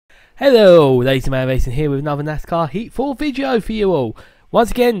Hello, ladies and man, Racing here with another NASCAR Heat 4 video for you all.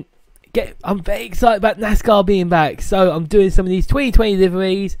 Once again, I'm very excited about NASCAR being back, so I'm doing some of these 2020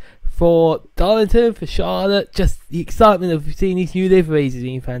 liveries for Darlington, for Charlotte. Just the excitement of seeing these new liveries has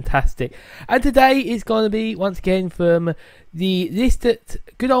been fantastic. And today is going to be, once again, from the list that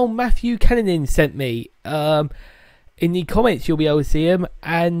good old Matthew Cannon sent me. In the comments you'll be able to see them,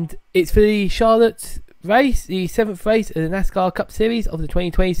 and it's for the Charlotte race, the 7th race of the NASCAR Cup Series of the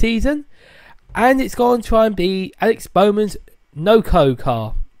 2020 season, and it's going to try and be Alex Bowman's Noco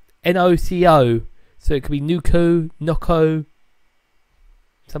car, N-O-C-O, so it could be Noco,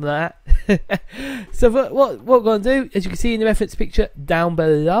 something like that. So what we're going to do, as you can see in the reference picture down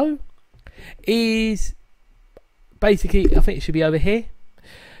below, is basically, I think it should be over here,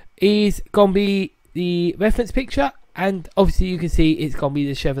 is going to be the reference picture. And obviously you can see it's going to be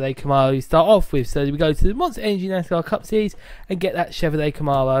the Chevrolet Camaro you start off with. So we go to the Monster Energy NASCAR Cup Series and get that Chevrolet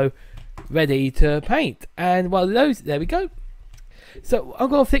Camaro ready to paint. And one of those, there we go. So I'm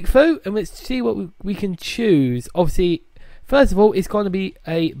going to flick through and let's see what we can choose. Obviously, first of all, it's going to be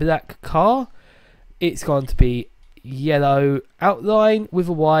a black car. It's going to be yellow outline with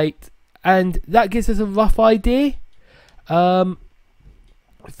a white. And that gives us a rough idea for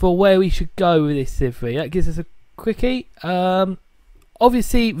where we should go with this livery. That gives us a quickie.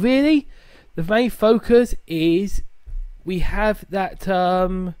 Obviously, really, the main focus is we have that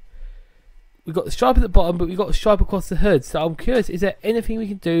we've got the stripe at the bottom, but we've got a stripe across the hood. So I'm curious, is there anything we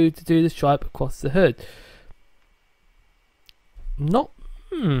can do to do the stripe across the hood? Not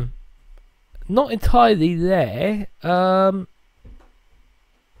entirely there.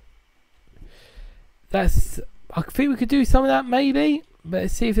 That's, I think we could do some of that maybe, but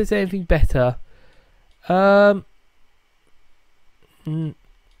let's see if there's anything better.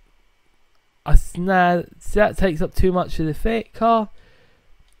 That takes up too much of the fit car.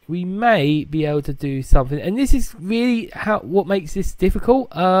 We may be able to do something, and this is really what makes this difficult.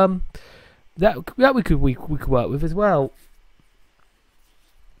 That we could work with as well.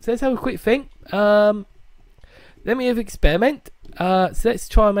 So let's have a quick think. Let me have an experiment. So let's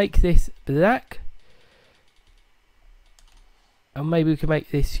try and make this black, and maybe we can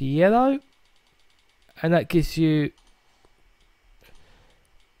make this yellow. And that gives you,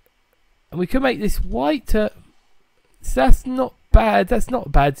 and we can make this white. So that's not bad. That's not a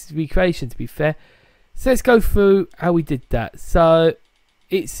bad recreation, to be fair. So let's go through how we did that. So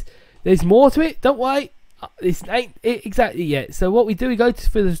there's more to it. Don't worry, this ain't it exactly yet. So what we do, we go to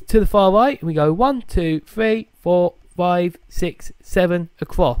the far right, and we go 1, 2, 3, 4, 5, 6, 7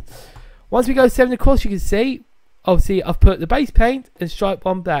 across. Once we go 7 across, you can see, obviously, I've put the base paint and stripe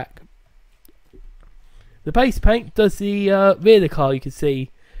one black. The base paint does the rear of the car. You can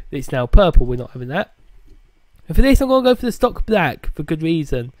see that it's now purple. We're not having that. And for this, I'm going to go for the stock black for good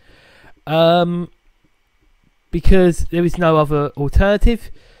reason. Because there is no other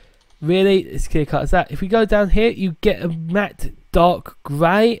alternative. Really, it's clear cut as that. If we go down here, you get a matte dark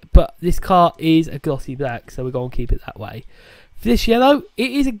grey. But this car is a glossy black. So we're going to keep it that way. For this yellow,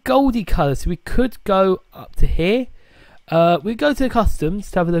 it is a goldy colour. So we could go up to here. We go to the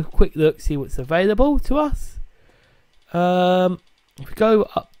customs to have a quick look, see what's available to us. If we go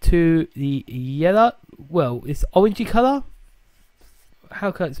up to the yellow, well, it's orangey colour.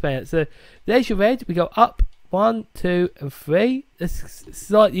 How can I explain it? So there's your red. We go up 1, 2, and 3. That's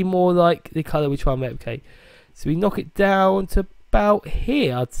slightly more like the colour we try and replicate. So we knock it down to about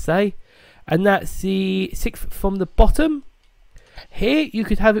here, I'd say, and that's the 6th from the bottom. Here you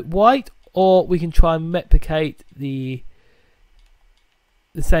could have it white, or we can try and replicate the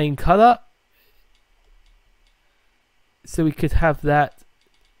same colour, so we could have that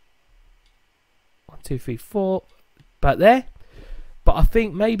 1, 2, 3, 4 about there. But I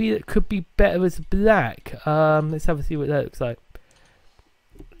think maybe it could be better as black. Let's have a see what that looks like.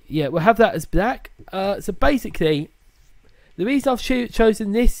 Yeah, we'll have that as black. So basically, the reason I've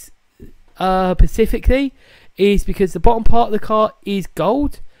chosen this specifically is because the bottom part of the car is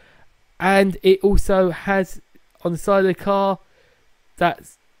gold, and it also has on the side of the car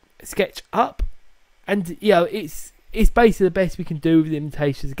that's sketch up, and you know, it's basically the best we can do with the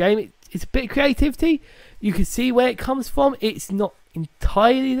limitations of the game. It's a bit of creativity. You can see where it comes from. It's not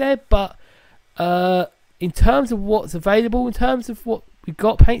entirely there, but in terms of what's available, in terms of what we've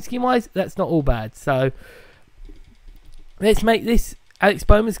got paint scheme wise, that's not all bad. So let's make this Alex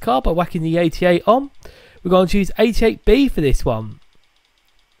Bowman's car by whacking the 88 on. We're going to choose 88B for this one,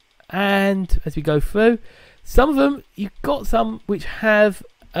 and as we go through, some of them, you've got some which have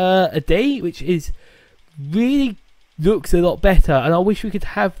a D, which is really looks a lot better, and I wish we could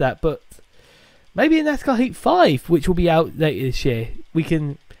have that, but maybe in NASCAR Heat 5, which will be out later this year, we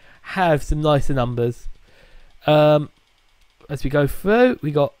can have some nicer numbers. As we go through,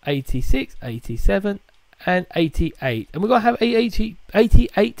 we got 86, 87, and 88, and we're gonna have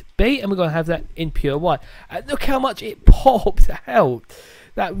 88B, and we're gonna have that in pure white. And look how much it pops out.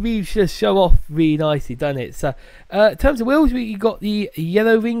 That really just show off really nicely, doesn't it? So, in terms of wheels, we got the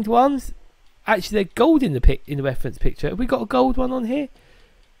yellow ringed ones. Actually, they're gold in the reference picture. Have we got a gold one on here?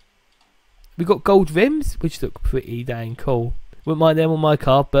 We got gold rims, which look pretty dang cool. Wouldn't mind them on my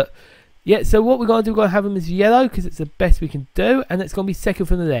car, but yeah. So what we're gonna do, we're gonna have them as yellow because it's the best we can do, and it's gonna be second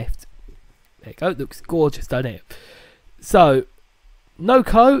from the left. There you go. It looks gorgeous, doesn't it? So,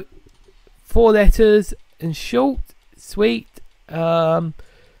 Noco, 4 letters and short, sweet. I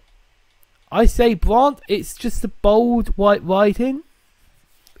say Brant. It's just the bold white writing.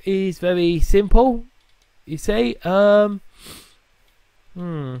 Is very simple. You see. There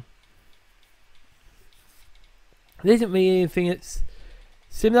isn't really anything that's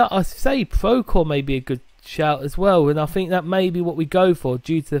similar. I say Procore may be a good shout as well, and I think that may be what we go for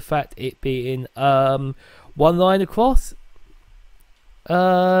due to the fact it being one line across.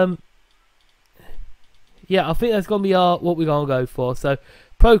 Yeah, I think that's going to be what we're going to go for. So,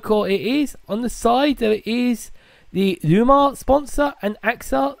 Procore it is. On the side, there is the Lumar sponsor and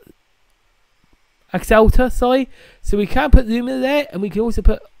Axalta, sorry. So, we can put Lumar there, and we can also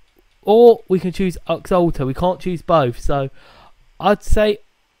put, or we can choose Axalta. We can't choose both. So, I'd say,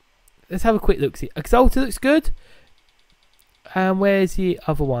 let's have a quick look. See, Axalta looks good. And where's the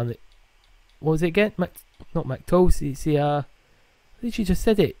other one? What was it again? Not McTools. It's the, I literally just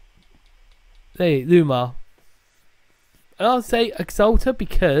said it. There, Lumar. And I'll say Axalta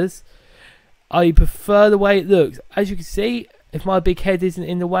because I prefer the way it looks. As you can see, if my big head isn't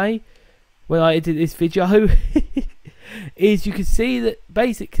in the way when I edit this video, is you can see that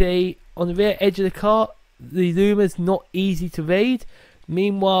basically on the rear edge of the car, the Lumar's not easy to read.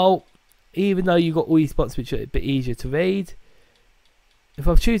 Meanwhile, even though you've got all these spots which are a bit easier to read, if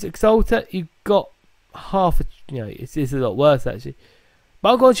I choose Axalta, you've got half a, it's a lot worse actually.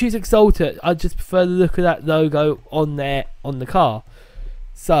 But I'm going to choose Axalta. I just prefer the look of that logo on there on the car.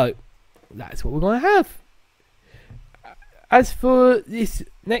 So, that's what we're going to have. As for this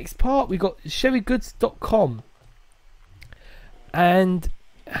next part, we've got ChevyGoods.com. And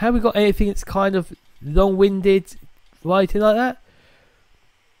have we got anything that's kind of long-winded writing like that?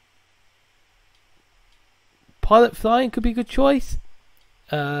 Pilot Flying could be a good choice.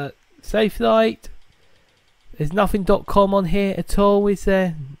 Safe Flight. There's nothing.com on here at all, is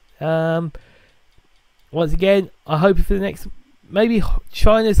there? Once again, I hope for the next, maybe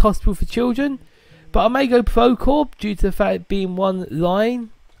China's Hospital for Children, but I may go Procore due to the fact it being one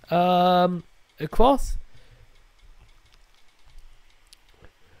line across.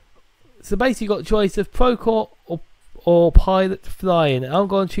 So basically, you got a choice of Procore or Pilot Flying. I'm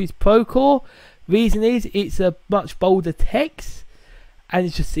going to choose Procore. Reason is it's a much bolder text. And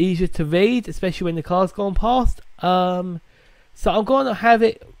it's just easier to read, especially when the car's gone past. So I'm going to have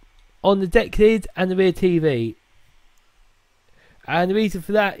it on the deck lid and the rear TV. And the reason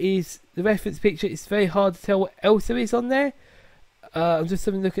for that is the reference picture. It's very hard to tell what else there is on there. I'm just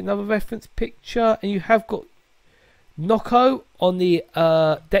having a look at another reference picture. And you have got Noco on the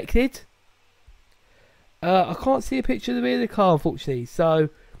deck lid. I can't see a picture of the rear of the car, unfortunately. So,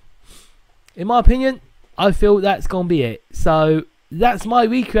 in my opinion, I feel that's going to be it. So, that's my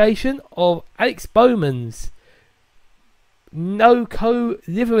recreation of Alex Bowman's Noco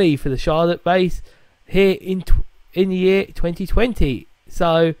livery for the Charlotte race here in the year 2020.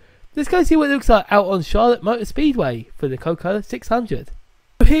 So let's go see what it looks like out on Charlotte Motor Speedway for the Coca-Cola 600.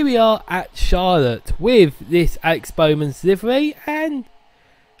 So here we are at Charlotte with this Alex Bowman's livery, and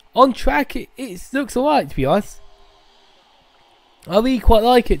on track it looks alright, to be honest. I really quite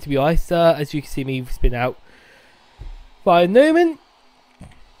like it, to be honest. As you can see me spin out by Newman.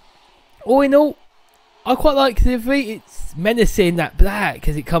 All in all, I quite like the livery. It's menacing, that black,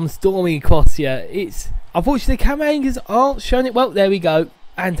 as it comes storming across you. It's unfortunately the camera angles aren't showing it well. There we go.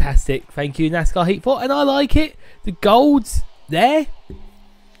 Fantastic. Thank you, NASCAR Heat, for, and I like it. The gold's there.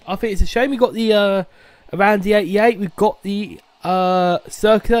 I think it's a shame we got the around the 88. We've got the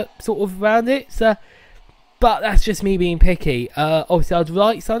circular sort of around it. So, but that's just me being picky. Obviously, I'd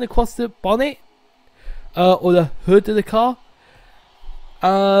like something across the bonnet or the hood of the car.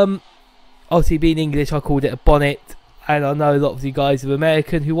 Obviously, being English, I called it a bonnet, and I know a lot of you guys are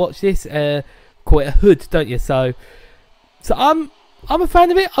American who watch this call it a hood, don't you? So I'm a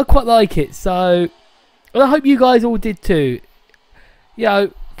fan of it. I quite like it. So, and I hope you guys all did too.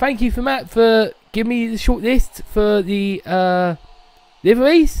 Thank you for Matt for giving me the short list for the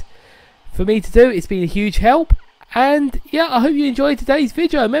liveries for me to do. It's been a huge help, And yeah, I hope you enjoyed today's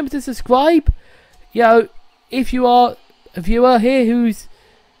video. Remember to subscribe. You know, if you are a viewer here who's,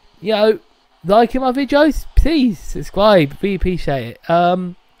 you know, liking my videos, please subscribe. Really appreciate it.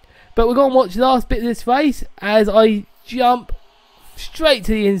 But we're going to watch the last bit of this race as I jump straight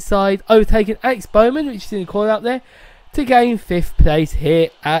to the inside, overtaking Alex Bowman, which is in the corner up there, to gain 5th place here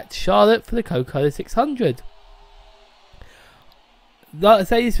at Charlotte for the Coca-Cola 600. Like I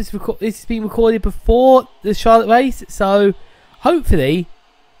say, this has been recorded before the Charlotte race, so hopefully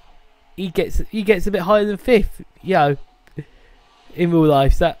he gets a bit higher than 5th, you know, in real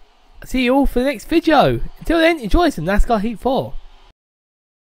life. So see you all for the next video. Until then, enjoy some NASCAR Heat 4.